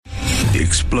The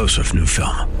explosive new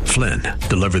film, Flynn,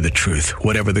 deliver the truth,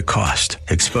 whatever the cost,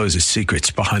 exposes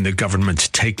secrets behind the government's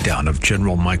takedown of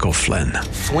General Michael Flynn.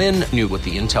 Flynn knew what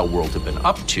the intel world had been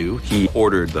up to. He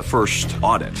ordered the first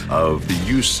audit of the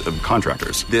use of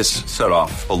contractors. This set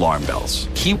off alarm bells.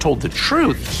 He told the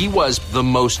truth. He was the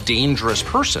most dangerous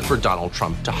person for Donald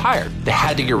Trump to hire. They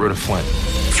had to get rid of Flynn.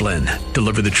 Flynn,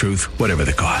 deliver the truth, whatever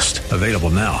the cost. Available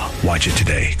now. Watch it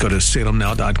today. Go to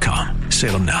salemnow.com.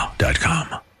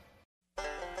 salemnow.com.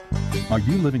 Are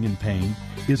you living in pain?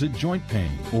 Is it joint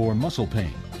pain or muscle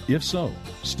pain? If so,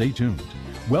 stay tuned.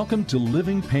 Welcome to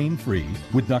Living Pain Free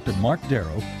with Dr. Mark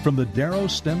Darrow from the Darrow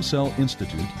Stem Cell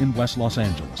Institute in West Los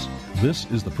Angeles. This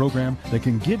is the program that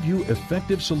can give you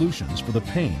effective solutions for the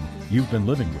pain you've been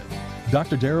living with.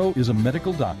 Dr. Darrow is a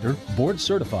medical doctor, board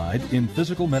certified in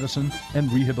physical medicine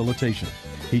and rehabilitation.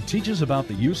 He teaches about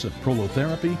the use of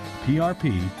prolotherapy,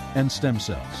 PRP, and stem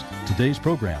cells. Today's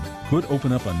program could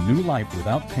open up a new life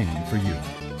without pain for you.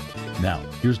 Now,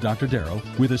 here's Dr. Darrow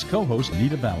with his co-host,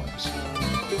 Nita Valens.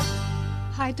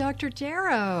 Hi, Dr.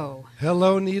 Darrow.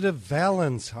 Hello, Nita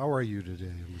Valens. How are you today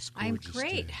on this gorgeous I'm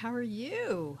great. day? How are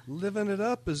you? Living it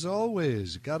up, as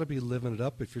always. You got to be living it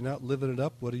up. If you're not living it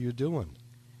up, what are you doing?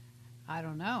 I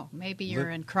don't know. Maybe you're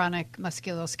in chronic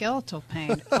musculoskeletal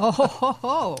pain.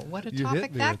 Oh, what a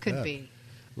topic that could be.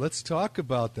 Let's talk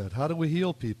about that. How do we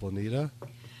heal people, Nita?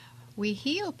 We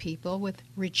heal people with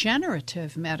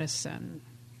regenerative medicine.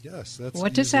 Yes, that's.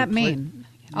 What does that mean?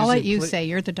 I'll let you say.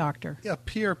 You're the doctor. Yeah,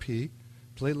 PRP,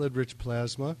 platelet-rich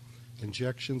plasma,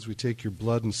 injections. We take your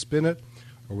blood and spin it,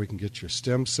 or we can get your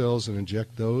stem cells and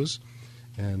inject those.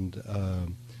 And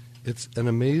it's an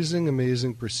amazing,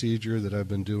 amazing procedure that I've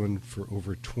been doing for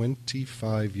over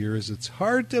 25 years. It's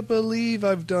hard to believe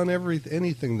I've done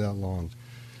anything that long.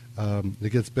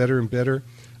 It gets better and better.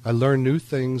 I learn new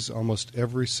things almost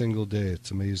every single day.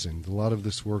 It's amazing. A lot of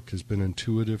this work has been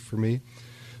intuitive for me.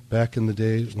 Back in the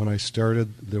day when I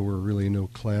started, there were really no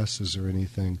classes or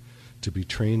anything to be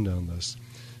trained on this.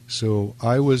 So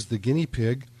I was the guinea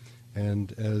pig,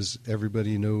 and as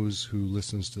everybody knows who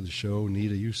listens to the show,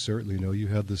 Nita, you certainly know, you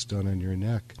had this done on your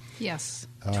neck. Yes,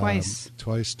 twice.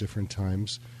 Twice, different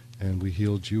times, and we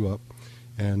healed you up.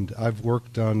 And I've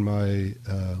worked on my,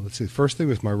 first thing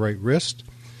was my right wrist,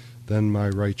 then my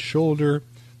right shoulder,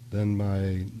 then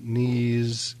my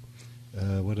knees.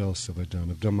 What else have I done?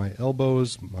 I've done my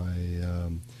elbows,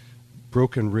 my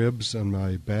broken ribs on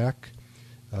my back.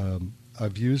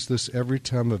 I've used this every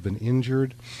time I've been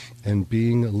injured and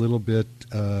being a little bit,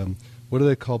 what do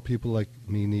they call people like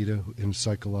me, Nita, in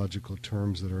psychological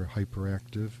terms that are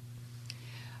hyperactive?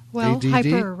 Well, ADD?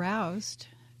 hyper-aroused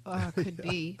could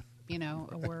be,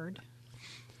 a word.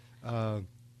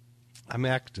 I'm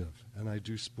active, and I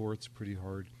do sports pretty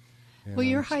hard. Well,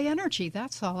 you're high energy,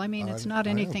 that's all. I mean, it's not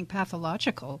anything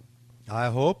pathological. I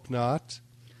hope not.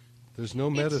 There's no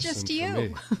medicine just for you.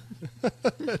 me.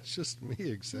 It's just me,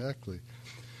 exactly.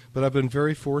 But I've been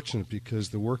very fortunate because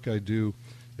the work I do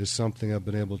is something I've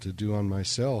been able to do on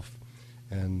myself.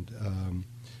 And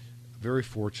very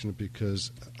fortunate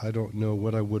because I don't know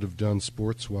what I would have done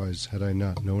sports-wise had I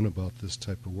not known about this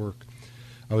type of work.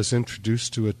 I was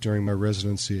introduced to it during my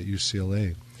residency at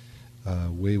UCLA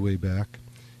way back.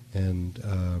 And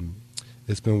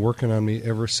it's been working on me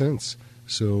ever since.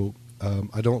 So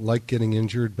I don't like getting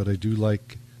injured, but I do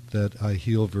like that I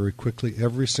heal very quickly.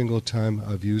 Every single time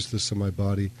I've used this in my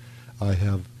body, I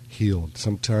have healed.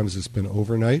 Sometimes it's been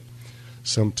overnight.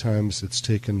 Sometimes it's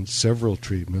taken several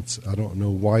treatments. I don't know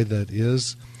why that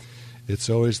is. It's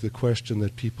always the question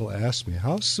that people ask me,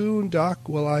 how soon, Doc,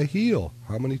 will I heal?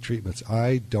 How many treatments?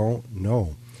 I don't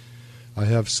know. I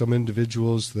have some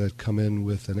individuals that come in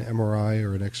with an MRI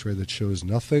or an X-ray that shows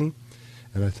nothing,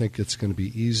 and I think it's going to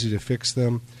be easy to fix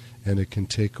them, and it can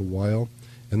take a while.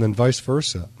 And then vice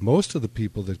versa. Most of the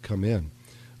people that come in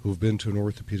who've been to an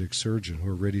orthopedic surgeon who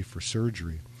are ready for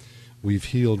surgery, we've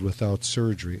healed without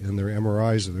surgery, and their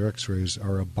MRIs or their X-rays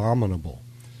are abominable.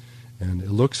 And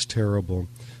it looks terrible,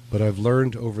 but I've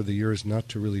learned over the years not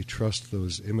to really trust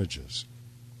those images.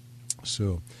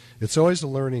 So it's always a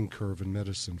learning curve in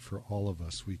medicine for all of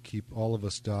us. We keep all of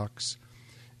us docs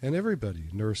and everybody,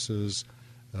 nurses,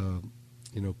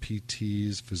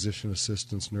 PTs, physician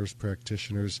assistants, nurse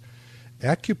practitioners,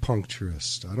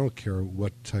 acupuncturists. I don't care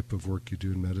what type of work you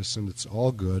do in medicine. It's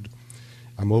all good.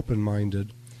 I'm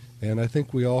open-minded, and I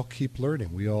think we all keep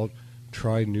learning. We all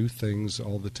try new things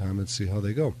all the time and see how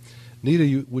they go.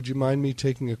 Nita, would you mind me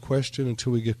taking a question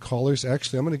until we get callers?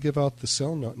 Actually, I'm going to give out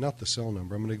the not the cell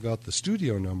number. I'm going to give out the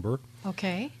studio number.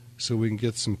 Okay. So we can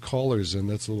get some callers in.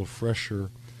 That's a little fresher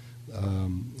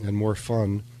and more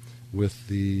fun with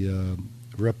the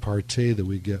repartee that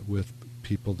we get with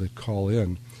people that call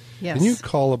in. Yes. And you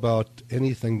call about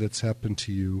anything that's happened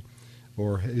to you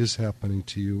or is happening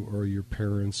to you or your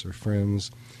parents or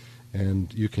friends,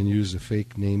 and you can use a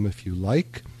fake name if you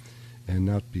like and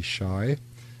not be shy.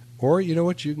 Or, you know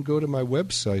what, you can go to my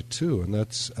website too, and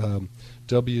that's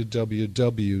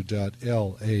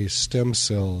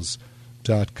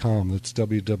www.lastemcells.com. That's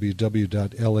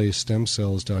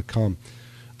www.lastemcells.com.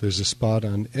 There's a spot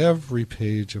on every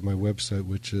page of my website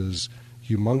which is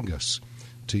humongous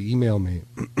to email me,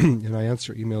 and I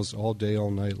answer emails all day,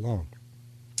 all night long.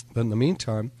 But in the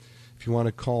meantime, if you want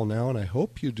to call now, and I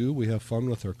hope you do, we have fun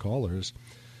with our callers,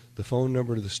 the phone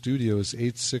number to the studio is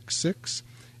 866-870-5752,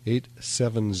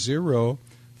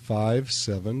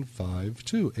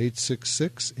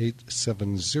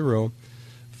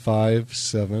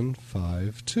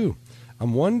 866-870-5752.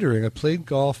 I'm wondering, I played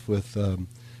golf with a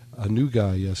new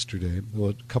guy yesterday. Well,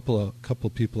 a couple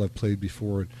people I've played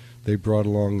before. They brought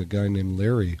along a guy named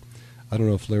Larry. I don't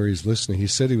know if Larry's listening. He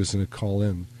said he was going to call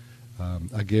in.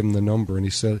 I gave him the number, and he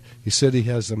said he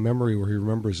has a memory where he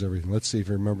remembers everything. Let's see if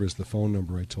he remembers the phone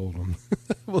number I told him.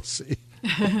 We'll see.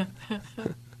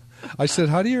 I said,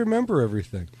 how do you remember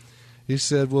everything? He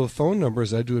said, well, phone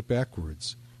numbers, I do it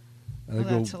backwards. And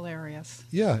Well, that's hilarious.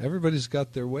 Yeah, everybody's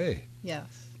got their way. Yes.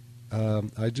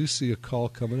 I do see a call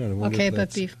coming in. I wonder Okay, if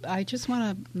but that's... I just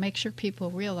want to make sure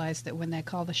people realize that when they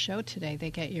call the show today,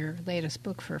 they get your latest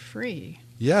book for free.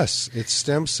 Yes, it's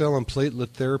Stem Cell and Platelet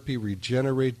Therapy,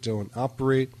 Regenerate, Don't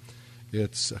Operate.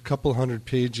 It's a couple hundred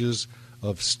pages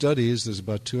of studies. There's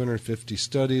about 250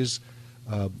 studies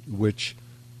which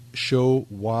show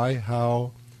why,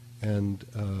 how, and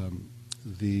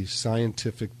the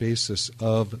scientific basis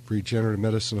of regenerative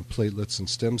medicine of platelets and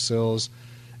stem cells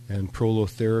and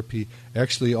prolotherapy.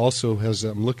 Actually, also has,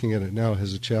 I'm looking at it now,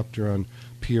 has a chapter on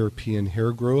PRP and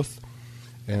hair growth,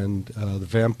 and the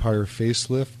vampire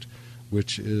facelift,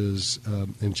 which is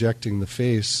injecting the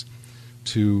face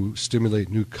to stimulate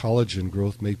new collagen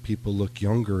growth, make people look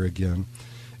younger again.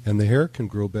 And the hair can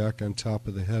grow back on top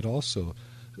of the head also.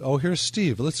 Oh, here's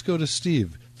Steve. Let's go to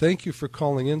Steve. Thank you for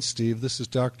calling in, Steve. This is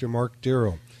Dr. Mark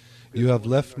Darrow. You have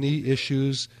left knee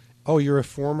issues. Oh, you're a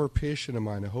former patient of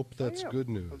mine. I hope that's good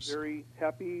news. A very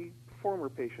happy former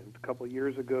patient. A couple of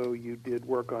years ago, you did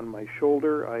work on my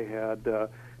shoulder. I had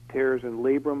tears in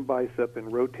labrum, bicep,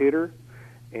 and rotator.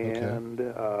 And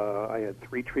I had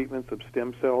 3 treatments of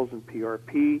stem cells and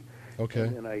PRP. Okay.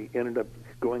 And I ended up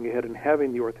going ahead and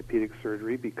having the orthopedic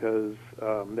surgery because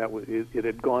it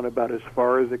had gone about as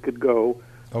far as it could go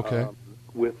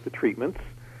with the treatments.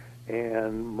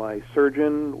 And my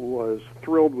surgeon was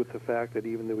thrilled with the fact that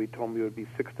even though he told me it would be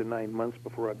 6 to 9 months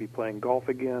before I'd be playing golf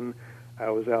again, I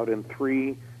was out in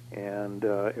 3, and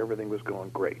everything was going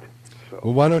great. So,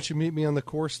 well, why don't you meet me on the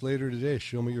course later today?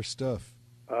 Show me your stuff.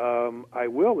 I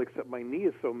will, except my knee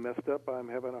is so messed up I'm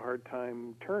having a hard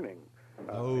time turning.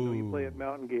 I know you play at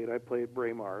Mountain Gate. I play at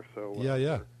Braemar, so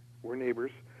we're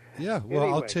neighbors. Yeah, well,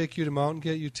 anyway, I'll take you to Mountain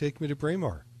Gate. You take me to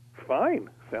Braemar. Fine.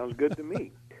 Sounds good to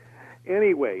me.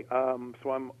 Anyway,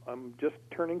 so I'm just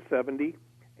turning 70,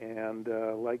 and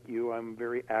like you, I'm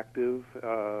very active.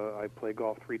 I play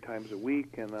golf 3 times a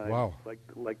week, and I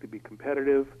like to be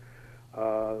competitive.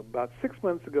 About 6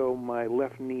 months ago, my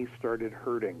left knee started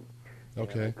hurting.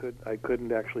 Okay. I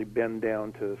couldn't actually bend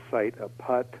down to sight a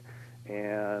putt,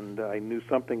 and I knew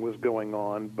something was going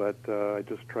on, but I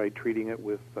just tried treating it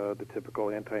with the typical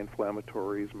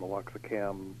anti-inflammatories,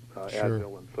 meloxicam,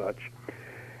 Advil, and such.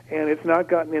 And it's not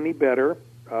gotten any better.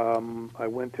 I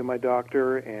went to my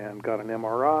doctor and got an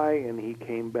MRI, and he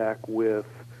came back with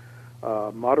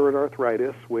moderate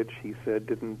arthritis, which he said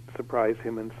didn't surprise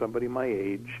him in somebody my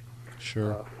age.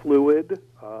 Sure. Fluid.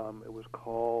 It was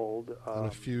called an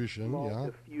effusion,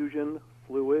 effusion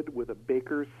fluid with a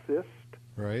Baker's cyst.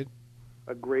 Right.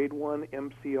 A grade 1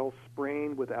 MCL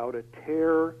sprain without a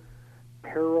tear.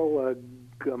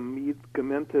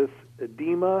 Paraligamentous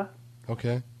edema.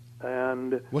 Okay.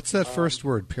 And what's that first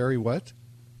word? Peri what?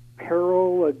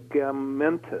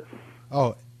 Paraligamentous.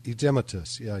 Oh,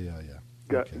 edematous. Yeah.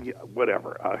 Okay.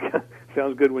 Whatever.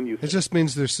 Sounds good when you say it. Just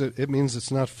means it means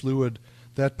it's not fluid.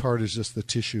 That part is just the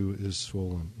tissue is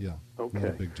swollen. Yeah. Okay.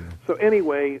 Not a big deal. So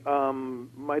anyway,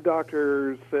 my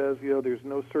doctor says, there's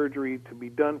no surgery to be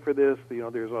done for this.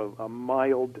 There's a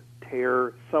mild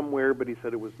tear somewhere, but he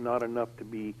said it was not enough to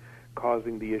be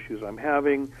causing the issues I'm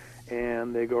having.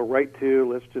 And they go right to,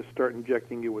 let's just start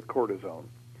injecting you with cortisone.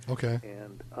 Okay.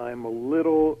 And I'm a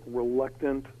little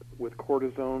reluctant with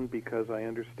cortisone because I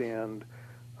understand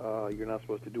you're not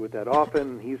supposed to do it that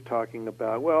often. He's talking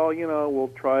about,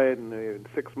 we'll try it, and in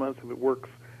 6 months, if it works,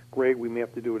 great, we may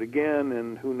have to do it again,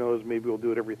 and who knows, maybe we'll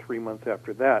do it every 3 months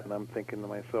after that. And I'm thinking to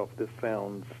myself, this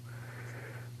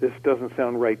doesn't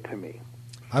sound right to me.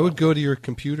 I would go to your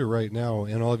computer right now,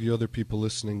 and all of you other people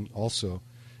listening also,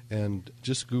 and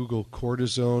just Google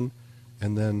cortisone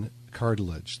and then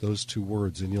cartilage, those 2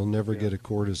 words, and you'll never get a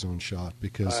cortisone shot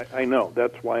because I know.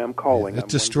 That's why I'm calling. It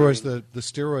destroys the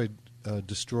steroid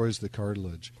destroys the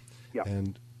cartilage. Yeah.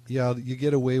 And yeah, you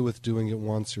get away with doing it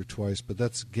once or twice, but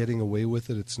that's getting away with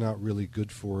it. It's not really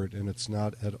good for it, and it's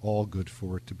not at all good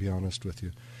for it, to be honest with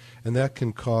you. And that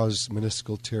can cause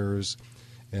meniscal tears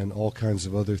and all kinds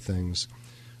of other things.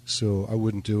 So I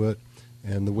wouldn't do it.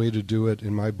 And the way to do it,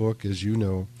 in my book, as you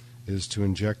know, is to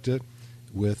inject it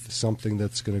with something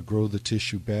that's going to grow the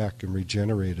tissue back and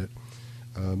regenerate it.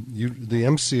 The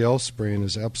MCL sprain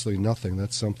is absolutely nothing.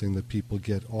 That's something that people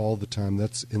get all the time.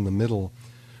 That's in the middle,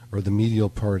 or the medial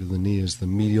part of the knee, is the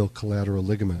medial collateral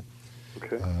ligament.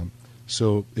 Okay.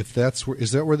 So if that's where,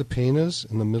 is that where the pain is,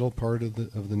 in the middle part of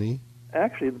the knee?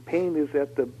 Actually, the pain is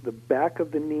at the back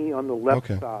of the knee on the left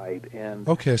side, and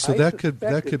so that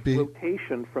could be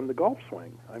rotation from the golf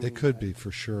swing. It could be, for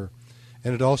sure,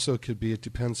 and it also could be. It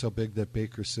depends how big that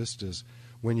Baker cyst is.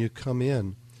 When you come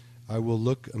in, I will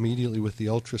look immediately with the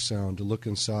ultrasound to look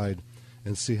inside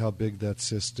and see how big that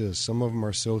cyst is. Some of them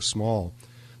are so small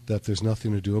that there's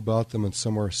nothing to do about them, and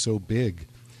some are so big.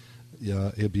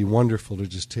 Yeah, it'd be wonderful to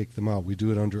just take them out. We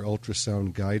do it under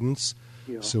ultrasound guidance.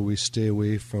 So we stay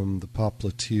away from the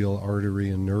popliteal artery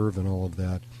and nerve and all of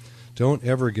that. Don't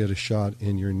ever get a shot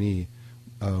in your knee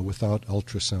without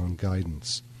ultrasound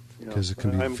guidance, because it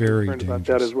can be very dangerous. I'm concerned about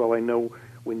that as well. I know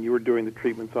when you were doing the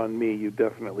treatments on me, you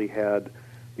definitely had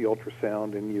the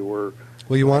ultrasound, and you were...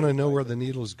 Well, you want to know where the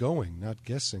needle's going, not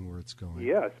guessing where it's going.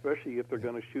 Yeah, especially if they're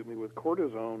going to shoot me with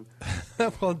cortisone.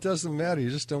 Well, it doesn't matter. You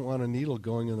just don't want a needle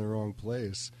going in the wrong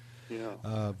place.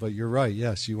 Yeah. But you're right.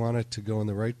 Yes, you want it to go in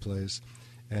the right place.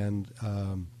 And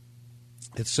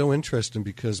it's so interesting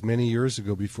because many years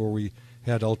ago, before we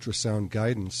had ultrasound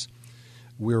guidance,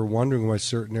 we were wondering why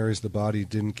certain areas of the body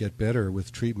didn't get better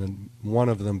with treatment, one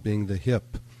of them being the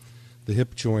hip. The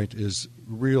hip joint is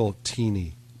real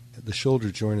teeny. The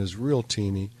shoulder joint is real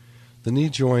teeny. The knee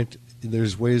joint,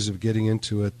 there's ways of getting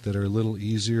into it that are a little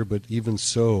easier, but even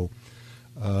so,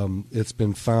 it's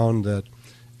been found that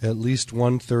at least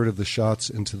 1/3 of the shots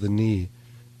into the knee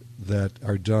that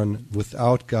are done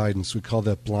without guidance, we call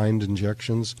that blind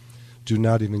injections, do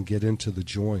not even get into the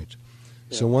joint.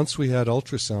 Yeah. So once we had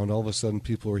ultrasound, all of a sudden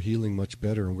people were healing much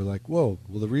better, and we're like, whoa,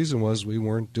 well, the reason was we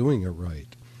weren't doing it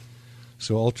right.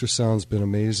 So ultrasound's been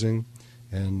amazing,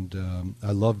 and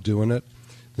I love doing it.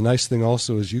 The nice thing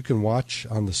also is you can watch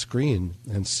on the screen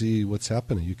and see what's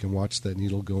happening. You can watch that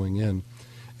needle going in,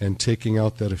 and taking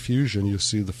out that effusion, you'll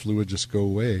see the fluid just go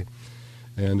away.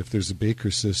 And if there's a Baker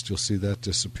cyst, you'll see that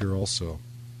disappear also.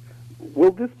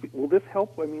 Will this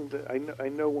help? I mean, I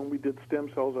know when we did stem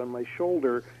cells on my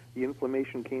shoulder, the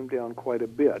inflammation came down quite a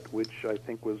bit, which I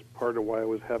think was part of why I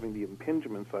was having the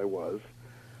impingements I was.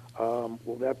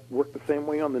 Will that work the same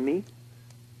way on the knee?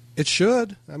 It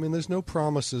should. I mean, there's no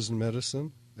promises in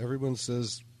medicine. Everyone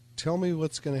says, tell me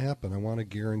what's going to happen. I want a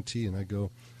guarantee. And I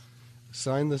go,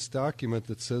 sign this document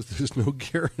that says there's no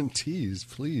guarantees,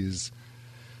 please.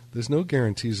 There's no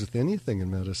guarantees with anything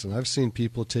in medicine. I've seen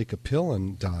people take a pill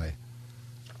and die.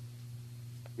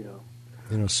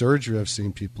 Yeah. Surgery, I've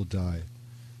seen people die,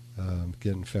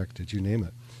 get infected, you name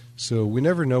it. So we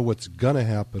never know what's going to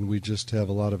happen. We just have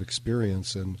a lot of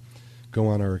experience and go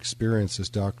on our experience as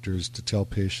doctors to tell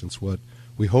patients what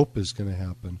we hope is going to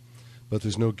happen. But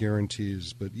there's no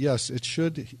guarantees. But yes, it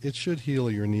should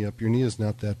heal your knee up. Your knee is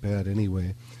not that bad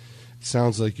anyway. It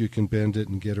sounds like you can bend it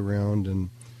and get around. And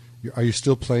are you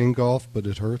still playing golf, but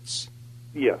it hurts?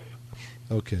 Yes.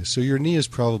 Okay, so your knee is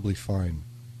probably fine.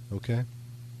 Okay?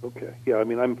 Okay. Yeah, I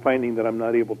mean, I'm finding that I'm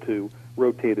not able to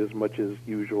rotate as much as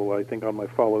usual. I think on my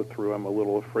follow-through, I'm a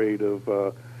little afraid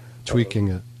of... tweaking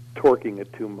it. Torquing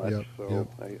it too much, yep, so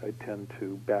yep. I tend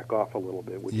to back off a little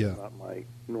bit, which is not my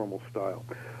normal style.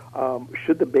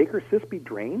 Should the Baker cyst be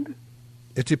drained?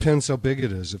 It depends how big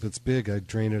it is. If it's big, I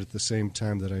drain it at the same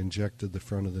time that I injected the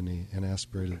front of the knee and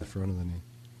aspirated the front of the knee.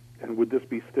 And would this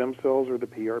be stem cells or the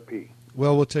PRP?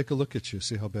 Well, we'll take a look at you,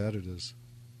 see how bad it is.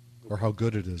 Or how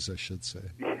good it is, I should say.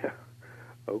 Yeah.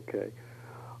 Okay.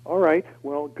 All right.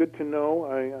 Well, good to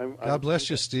know. God bless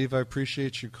you, Steve. I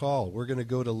appreciate your call. We're going to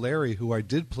go to Larry, who I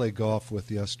did play golf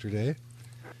with yesterday.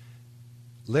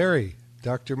 Larry,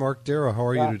 Dr. Mark Darrow, how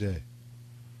are you today?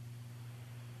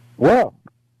 Well,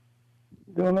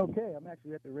 doing okay. I'm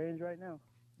actually at the range right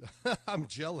now. I'm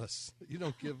jealous. You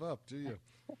don't give up, do you?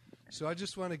 So I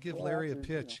just want to give Larry a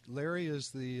pitch. Larry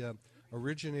is the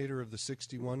originator of the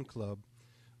 61 Club,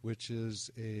 which is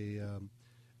a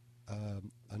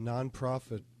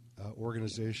nonprofit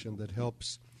organization that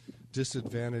helps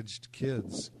disadvantaged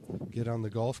kids get on the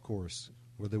golf course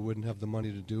where they wouldn't have the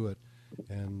money to do it.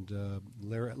 And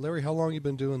Larry, how long have you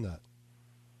been doing that?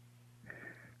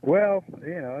 Well,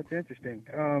 it's interesting.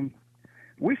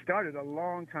 We started a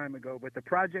long time ago, but the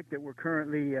project that we're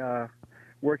currently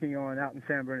working on out in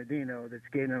San Bernardino that's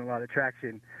gaining a lot of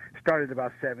traction started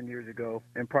about 7 years ago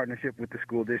in partnership with the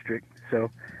school district. So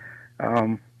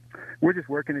we're just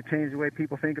working to change the way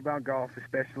people think about golf,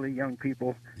 especially young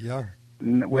people. Yeah.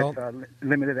 With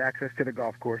limited access to the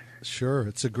golf course. Sure.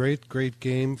 It's a great, great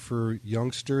game for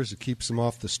youngsters. It keeps them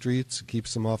off the streets. It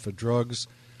keeps them off of drugs.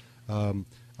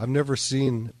 I've never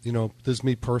seen, this is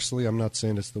me personally, I'm not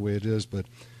saying it's the way it is, but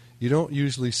you don't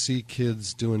usually see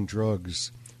kids doing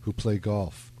drugs who play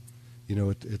golf.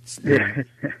 It's do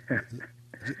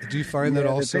you find that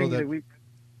also that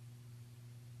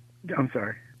I'm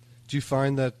sorry. Do you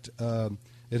find that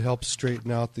it helps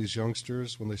straighten out these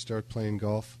youngsters when they start playing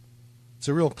golf? It's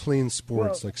a real clean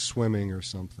sport. It's like swimming or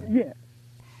something. Yeah.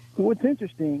 What's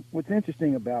interesting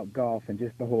about golf and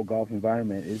just the whole golf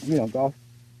environment is, golf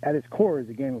at its core is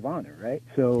a game of honor, right?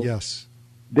 So yes,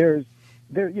 it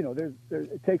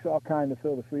takes all kind to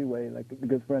fill the freeway, like a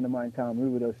good friend of mine, Tom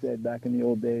Rubidoux, said back in the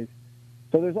old days.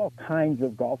 So there's all kinds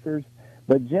of golfers,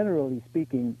 but generally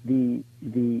speaking, the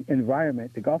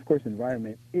environment, the golf course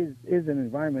environment, is an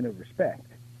environment of respect,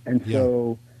 and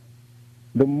so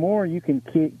the more you can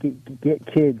get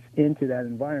kids into that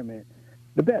environment,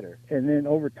 the better. And then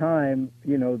over time,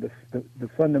 the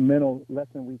fundamental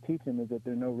lesson we teach them is that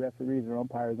there are no referees or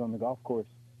umpires on the golf course.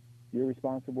 You're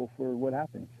responsible for what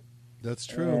happens. That's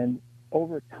true. And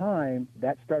over time,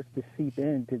 that starts to seep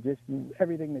into just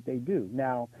everything that they do.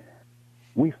 Now,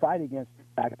 we fight against the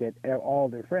fact that all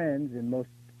their friends and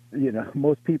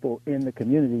most people in the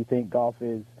community think golf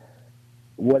is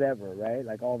whatever, right?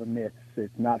 Like all the myths.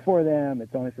 It's not for them.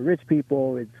 It's only for rich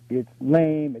people. It's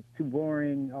lame. It's too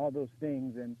boring. All those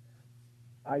things. And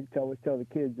I always tell the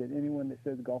kids that anyone that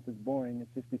says golf is boring,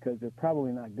 it's just because they're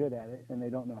probably not good at it and they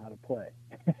don't know how to play.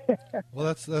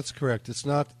 Well, that's correct. It's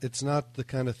not the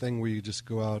kind of thing where you just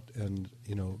go out and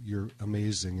you're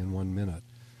amazing in 1 minute.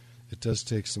 It does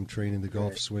take some training. The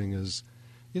golf swing is,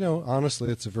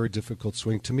 honestly, it's a very difficult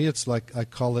swing. To me, it's like I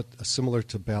call it similar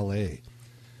to ballet.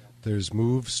 There's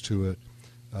moves to it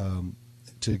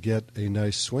to get a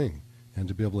nice swing and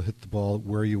to be able to hit the ball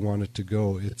where you want it to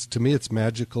go. To me, it's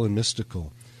magical and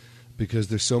mystical because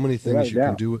there's so many things you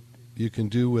can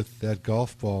do with that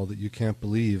golf ball that you can't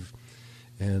believe.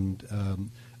 And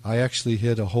I actually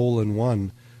hit a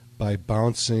hole-in-one by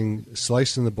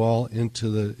slicing the ball into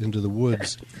the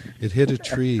woods. It hit a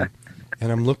tree,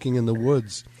 and I'm looking in the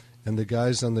woods, and the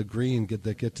guys on the green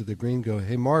that get to the green go,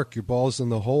 "Hey, Mark, your ball's in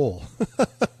the hole."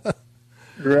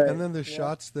 Right. And then there's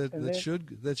shots that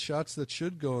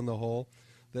should go in the hole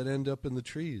that end up in the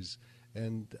trees,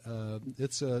 and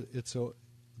it's the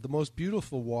most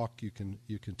beautiful walk you can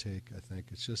take. I think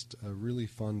it's just a really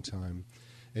fun time,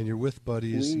 and you're with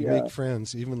buddies, you make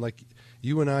friends. Even like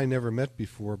you and I never met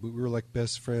before, but we were like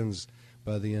best friends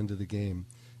by the end of the game.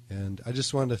 And I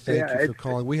just wanted to thank you for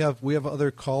calling. We have other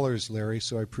callers, Larry,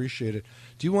 so I appreciate it.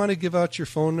 Do you want to give out your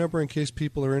phone number in case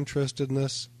people are interested in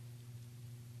this?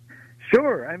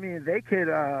 Sure. I mean, they could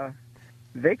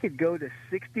go to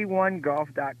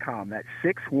 61golf.com. That's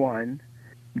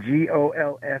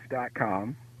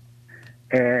 61golf.com,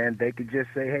 and they could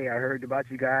just say, "Hey, I heard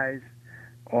about you guys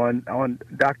on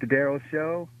Dr. Darrow's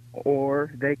show,"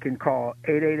 or they can call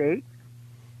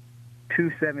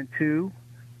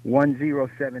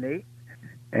 888-272-1078,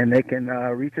 and they can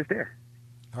reach us there.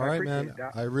 All right, man.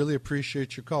 I really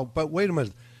appreciate your call. But wait a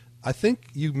minute. I think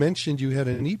you mentioned you had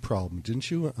a knee problem, didn't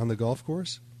you, on the golf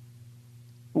course?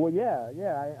 Well, yeah.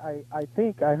 I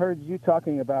think I heard you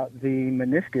talking about the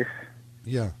meniscus.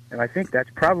 Yeah. And I think that's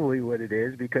probably what it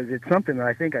is because it's something that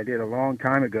I think I did a long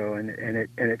time ago, and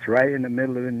it's right in the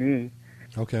middle of the knee.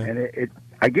 Okay. And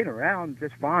I get around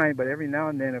just fine, but every now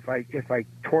and then if I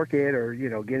torque it or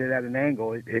get it at an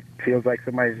angle, it feels like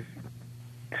somebody's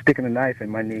sticking a knife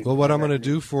in my knee. Well, what I'm going to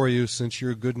do for you, since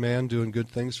you're a good man doing good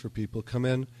things for people, come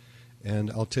in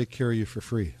and I'll take care of you for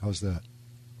free. How's that?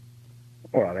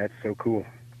 Well, that's so cool.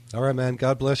 All right, man.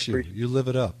 God bless you. You live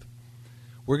it up.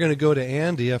 We're going to go to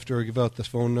Andy after I give out the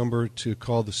phone number to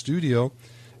call the studio.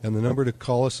 And the number to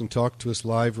call us and talk to us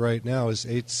live right now is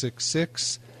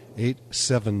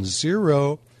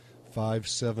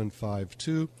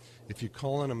 866-870-5752. If you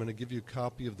call in, I'm going to give you a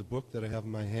copy of the book that I have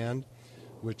in my hand,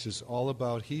 which is all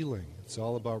about healing. It's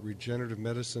all about regenerative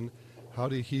medicine, how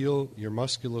to heal your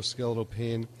musculoskeletal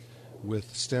pain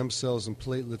with stem cells and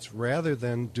platelets rather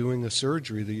than doing a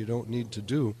surgery that you don't need to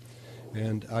do.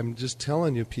 And I'm just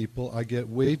telling you, people, I get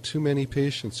way too many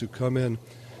patients who come in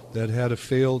that had a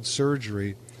failed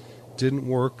surgery, didn't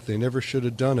work, they never should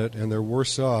have done it, and they're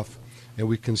worse off, and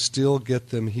we can still get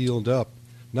them healed up.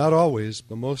 Not always,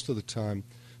 but most of the time,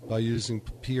 by using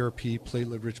PRP,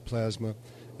 platelet-rich plasma,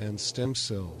 and stem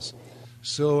cells.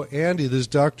 So, Andy, this is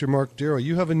Dr. Mark Darrow.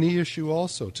 You have a knee issue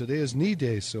also. Today is knee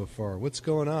day so far. What's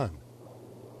going on?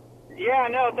 Yeah,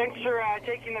 no, thanks for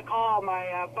taking the call.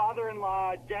 My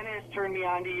father-in-law, Dennis, turned me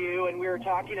on to you, and we were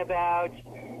talking about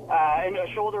a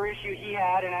shoulder issue he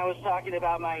had, and I was talking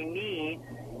about my knee.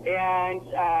 And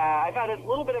I've had a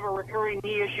little bit of a recurring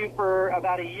knee issue for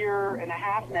about a year and a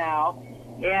half now.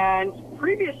 And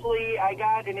previously, I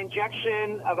got an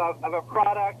injection of a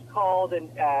product called,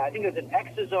 I think it was an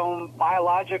exosome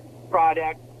biologic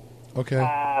product. Okay.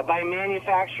 By a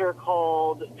manufacturer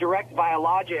called Direct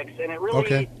Biologics, and it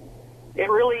really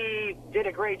did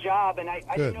a great job. And I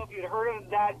didn't know if you'd heard of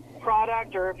that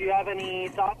product or if you have any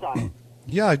thoughts on it.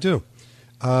 Yeah, I do.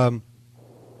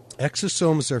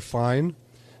 Exosomes are fine,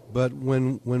 but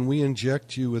when we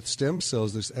inject you with stem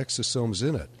cells, there's exosomes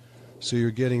in it. So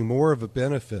you're getting more of a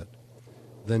benefit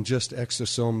than just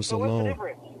exosomes alone. What's the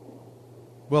difference?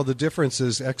 Well, the difference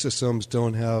is exosomes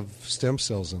don't have stem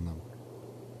cells in them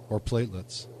or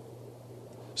platelets.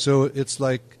 So it's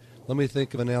like, let me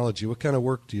think of an analogy. What kind of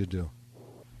work do you do?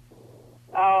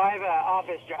 Oh, I have an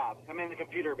office job. I'm in the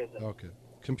computer business. Okay.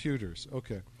 Computers.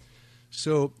 Okay.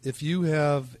 So if you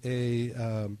have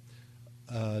a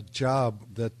job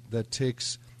that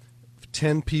takes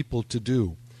 10 people to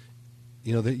do,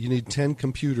 you know, that you need 10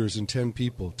 computers and 10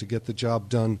 people to get the job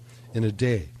done in a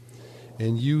day.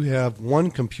 And you have one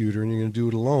computer and you're going to do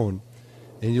it alone,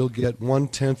 and you'll get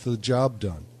 1/10 of the job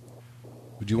done.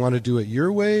 Would you want to do it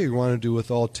your way, or you want to do it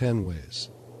with all 10 ways?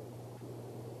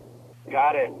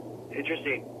 Got it.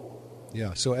 Interesting.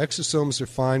 Yeah, so exosomes are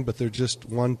fine, but they're just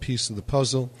one piece of the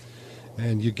puzzle,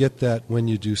 and you get that when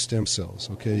you do stem cells.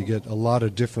 Okay, you get a lot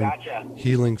of different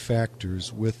healing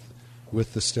factors with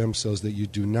the stem cells that you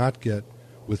do not get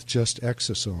with just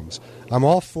exosomes. I'm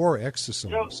all for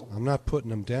exosomes. I'm not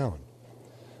putting them down.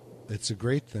 It's a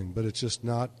great thing, but it's just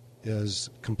not as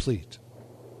complete.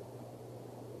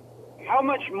 How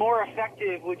much more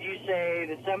effective would you say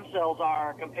the stem cells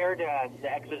are compared to the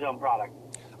exosome product?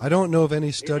 I don't know of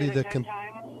any study that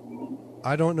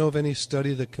I don't know of any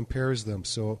study that compares them,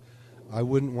 so I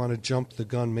wouldn't want to jump the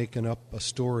gun making up a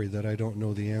story that I don't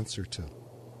know the answer to.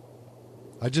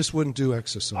 I just wouldn't do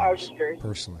exosomes,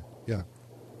 personally. Yeah.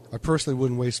 I personally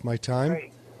wouldn't waste my time.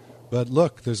 Great. But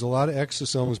look, there's a lot of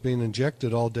exosomes being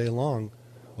injected all day long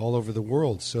all over the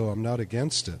world, so I'm not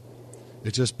against it.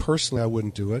 It's just personally I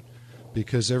wouldn't do it,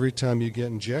 because every time you get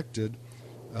injected,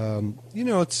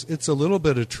 it's a little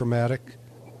bit of traumatic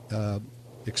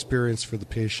experience for the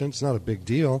patient. It's not a big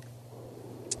deal.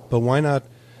 But why not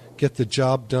get the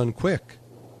job done quick?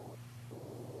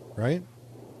 Right?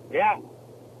 Yeah.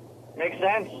 Makes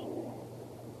sense.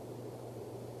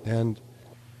 And,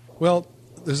 well,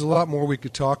 there's a lot more we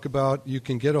could talk about. You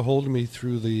can get a hold of me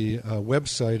through the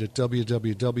website at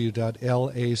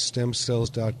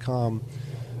www.lastemcells.com,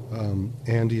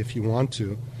 Andy, if you want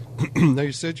to. Now,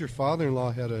 you said your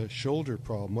father-in-law had a shoulder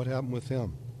problem. What happened with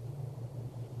him?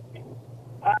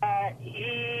 I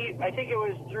think it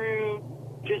was through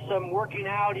just some working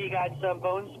out. He got some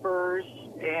bone spurs,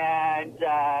 and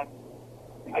I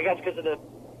guess because of the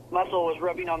muscle was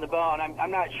rubbing on the bone.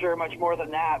 I'm not sure much more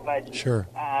than that, but sure.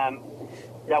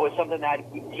 That was something that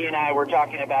he and I were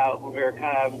talking about when we were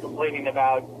kind of complaining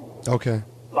about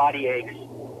body aches.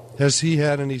 Has he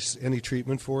had any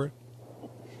treatment for it?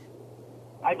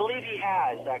 I believe he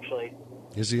has, actually.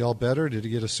 Is he all better? Did he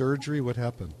get a surgery? What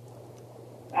happened?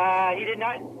 He did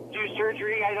not do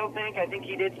surgery, I don't think. I think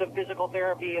he did some physical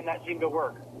therapy, and that seemed to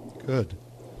work. Good.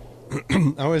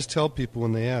 I always tell people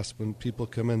when they ask, when people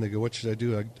come in, they go, what should I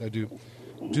do? I do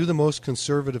the most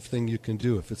conservative thing you can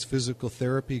do. If it's physical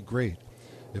therapy, great.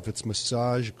 If it's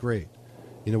massage, great.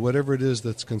 You know, whatever it is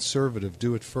that's conservative,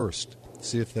 do it first.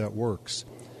 See if that works.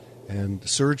 And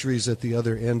surgery's at the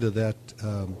other end of that,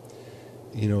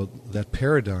 that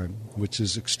paradigm, which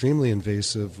is extremely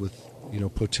invasive with,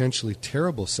 potentially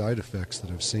terrible side effects that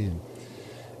I've seen.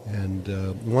 And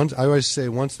I always say,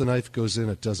 once the knife goes in,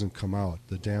 it doesn't come out.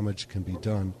 The damage can be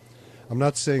done. I'm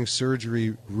not saying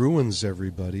surgery ruins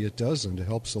everybody. It doesn't. It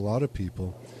helps a lot of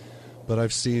people. But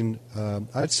I've seen,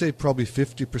 I'd say probably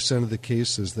 50% of the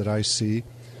cases that I see,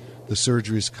 the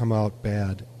surgeries come out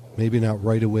bad. Maybe not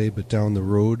right away, but down the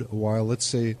road a while. Let's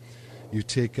say you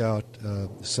take out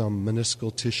some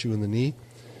meniscal tissue in the knee,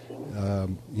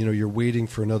 you're waiting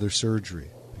for another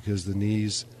surgery because the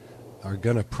knees are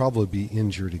going to probably be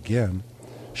injured again.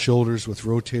 Shoulders with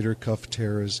rotator cuff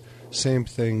tears, same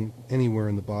thing anywhere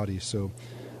in the body. So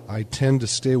I tend to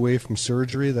stay away from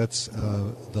surgery. That's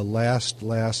the last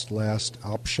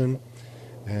option.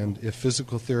 And if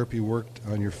physical therapy worked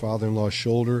on your father-in-law's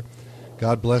shoulder,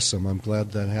 God bless him. I'm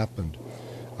glad that happened.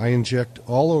 I inject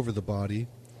all over the body,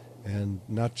 and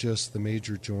not just the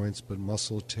major joints, but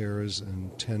muscle tears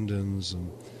and tendons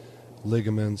and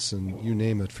ligaments and you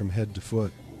name it, from head to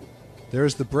foot.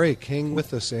 There's the break. Hang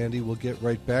with us, Andy. We'll get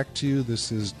right back to you.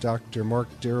 This is Dr. Mark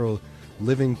Darrow,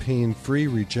 Living Pain-Free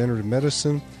Regenerative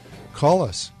Medicine. Call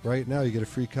us right now. You get a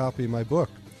free copy of my book.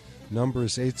 Number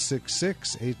is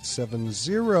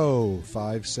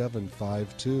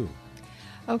 866-870-5752.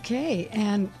 Okay,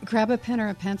 and grab a pen or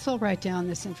a pencil. Write down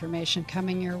this information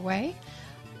coming your way.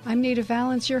 I'm Nita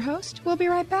Valens, your host. We'll be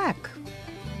right back.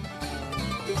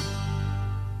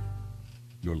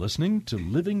 You're listening to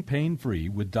Living Pain-Free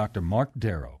with Dr. Mark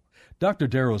Darrow. Dr.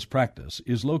 Darrow's practice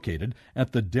is located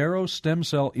at the Darrow Stem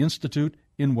Cell Institute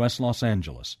in West Los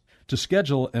Angeles. To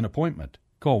schedule an appointment,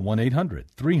 call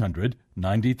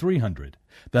 1-800-300-9300.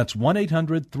 That's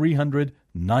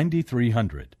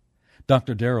 1-800-300-9300.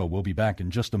 Dr. Darrow will be back in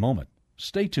just a moment.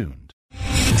 Stay tuned.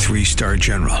 3-star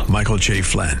General Michael J.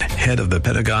 Flynn, head of the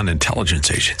Pentagon Intelligence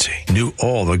Agency, knew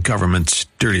all the government's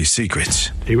dirty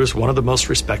secrets. He was one of the most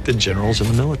respected generals in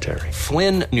the military.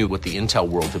 Flynn knew what the intel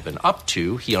world had been up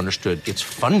to. He understood its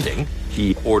funding.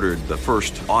 He ordered the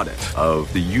first audit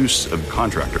of the use of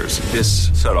contractors. This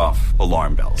set off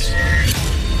alarm bells.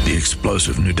 The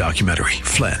explosive new documentary,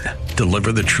 Flynn,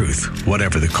 Deliver the Truth,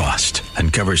 Whatever the Cost,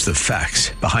 uncovers the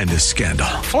facts behind this scandal.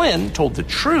 Flynn told the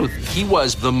truth. He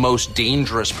was the most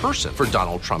dangerous person for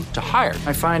Donald Trump to hire.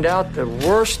 I find out the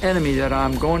worst enemy that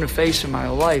I'm going to face in my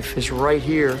life is right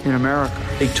here in America.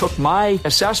 They took my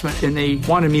assessment and they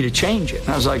wanted me to change it. And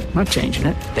I was like, I'm not changing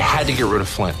it. They had to get rid of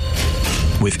Flynn.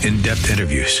 With in-depth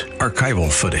interviews,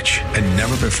 archival footage, and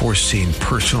never-before-seen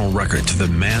personal records of the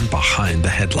man behind the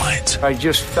headlines. I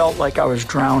just felt like I was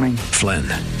drowning. Flynn,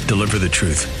 Deliver the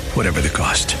Truth, Whatever the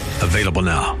Cost. Available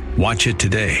now. Watch it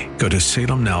today. Go to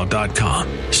salemnow.com.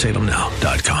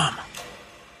 salemnow.com.